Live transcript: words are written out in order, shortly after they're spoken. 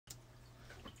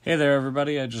Hey there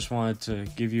everybody, I just wanted to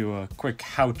give you a quick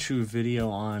how-to video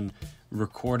on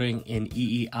recording in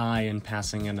EEi and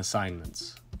passing in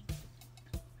assignments.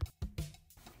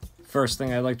 First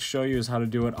thing I'd like to show you is how to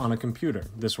do it on a computer.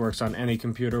 This works on any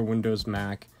computer, Windows,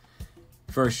 Mac.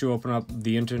 First you open up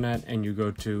the internet and you go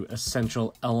to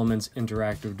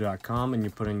essentialelementsinteractive.com and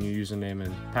you put in your username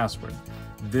and password.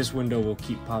 This window will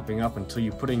keep popping up until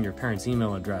you put in your parents'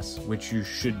 email address, which you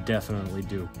should definitely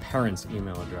do, parents'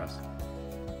 email address.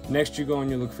 Next you go and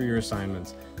you look for your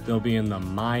assignments. They'll be in the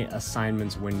My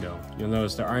Assignments window. You'll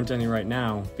notice there aren't any right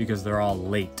now because they're all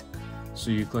late.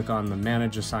 So you click on the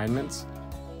Manage Assignments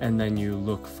and then you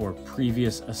look for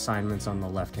Previous Assignments on the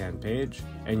left-hand page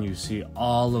and you see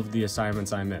all of the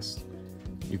assignments I missed.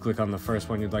 You click on the first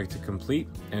one you'd like to complete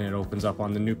and it opens up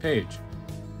on the new page.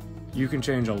 You can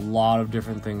change a lot of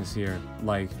different things here,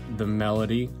 like the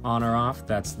melody on or off.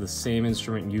 That's the same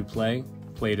instrument you play,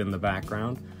 played in the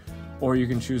background. Or you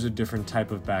can choose a different type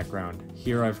of background.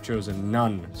 Here I've chosen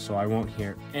none, so I won't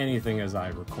hear anything as I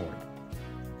record.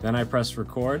 Then I press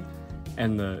record,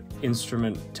 and the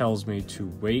instrument tells me to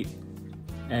wait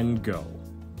and go.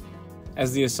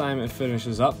 As the assignment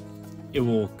finishes up, it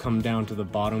will come down to the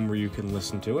bottom where you can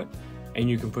listen to it, and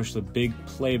you can push the big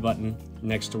play button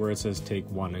next to where it says take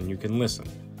one, and you can listen.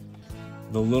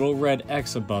 The little red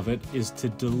X above it is to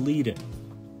delete it.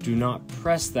 Do not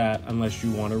press that unless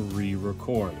you want to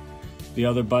re-record. The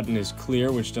other button is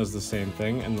clear, which does the same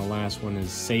thing, and the last one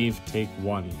is save take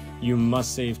one. You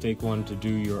must save take one to do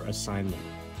your assignment.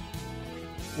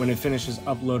 When it finishes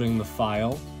uploading the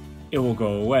file, it will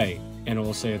go away, and it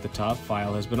will say at the top,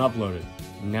 file has been uploaded.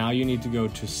 Now you need to go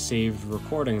to saved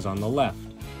recordings on the left.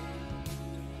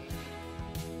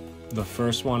 The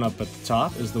first one up at the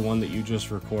top is the one that you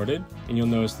just recorded, and you'll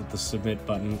notice that the submit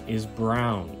button is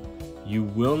brown. You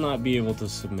will not be able to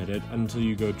submit it until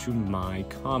you go to My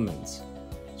Comments.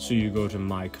 So you go to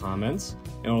My Comments,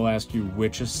 and it will ask you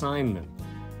which assignment.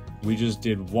 We just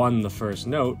did one, the first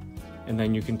note, and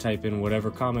then you can type in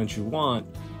whatever comments you want,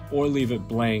 or leave it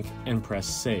blank and press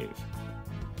Save.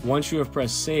 Once you have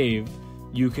pressed Save,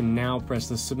 you can now press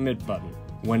the Submit button.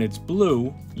 When it's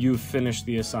blue, you've finished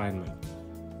the assignment.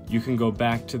 You can go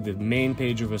back to the main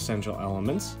page of Essential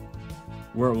Elements,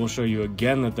 where it will show you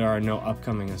again that there are no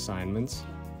upcoming assignments,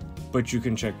 but you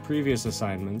can check previous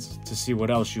assignments to see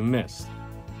what else you missed.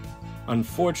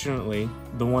 Unfortunately,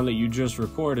 the one that you just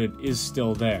recorded is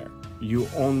still there. You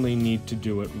only need to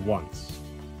do it once.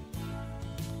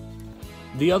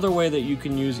 The other way that you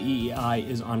can use EEi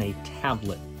is on a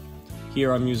tablet.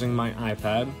 Here I'm using my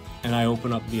iPad, and I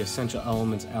open up the Essential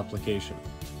Elements application.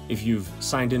 If you've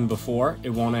signed in before, it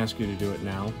won't ask you to do it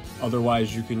now.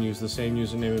 Otherwise, you can use the same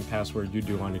username and password you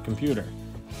do on your computer.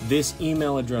 This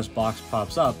email address box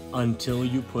pops up until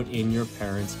you put in your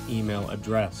parents' email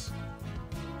address.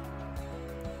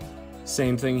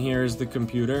 Same thing here as the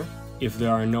computer. If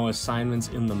there are no assignments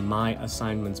in the My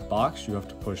Assignments box, you have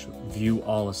to push View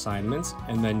All Assignments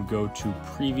and then go to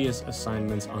Previous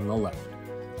Assignments on the left.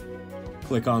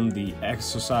 Click on the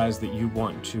exercise that you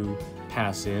want to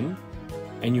pass in,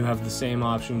 and you have the same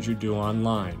options you do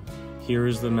online. Here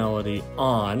is the melody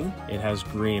on, it has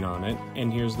green on it,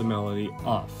 and here's the melody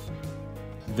off.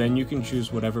 Then you can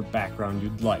choose whatever background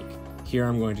you'd like. Here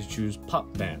I'm going to choose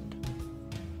pop band.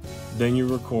 Then you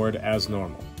record as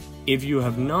normal. If you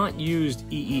have not used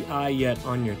EEi yet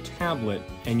on your tablet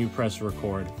and you press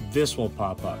record, this will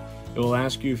pop up. It will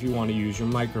ask you if you want to use your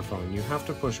microphone. You have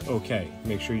to push OK.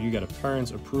 Make sure you get a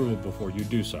parent's approval before you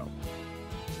do so.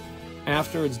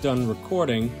 After it's done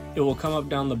recording, it will come up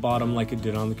down the bottom like it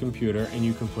did on the computer, and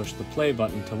you can push the play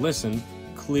button to listen,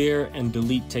 clear and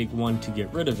delete take one to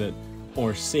get rid of it,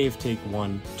 or save take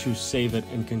one to save it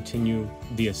and continue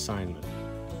the assignment.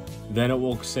 Then it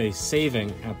will say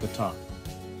saving at the top.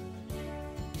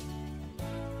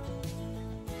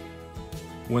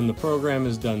 When the program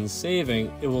is done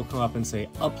saving, it will come up and say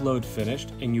upload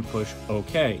finished, and you push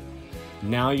OK.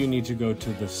 Now you need to go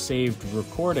to the Saved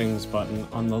Recordings button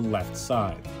on the left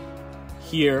side.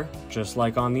 Here, just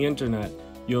like on the internet,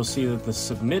 you'll see that the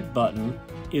Submit button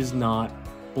is not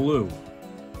blue.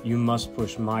 You must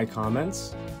push My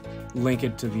Comments, link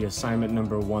it to the assignment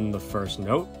number 1, the first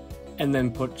note, and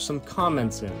then put some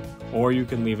comments in, or you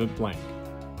can leave it blank.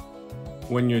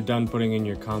 When you're done putting in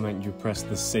your comment, you press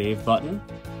the Save button,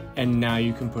 and now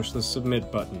you can push the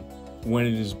Submit button. When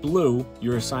it is blue,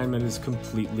 your assignment is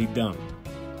completely done.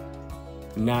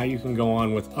 Now you can go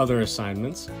on with other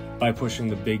assignments by pushing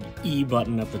the big E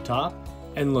button at the top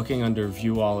and looking under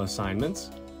View All Assignments,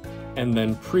 and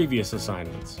then Previous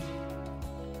Assignments.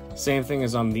 Same thing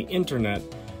as on the internet,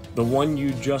 The one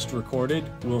you just recorded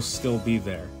will still be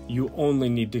there. You only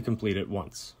need to complete it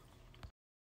once.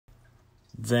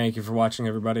 Thank you for watching,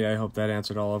 everybody. I hope that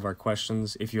answered all of our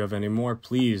questions. If you have any more,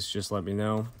 please just let me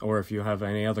know. Or if you have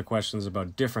any other questions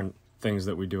about different things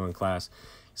that we do in class,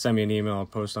 send me an email or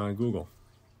post on Google.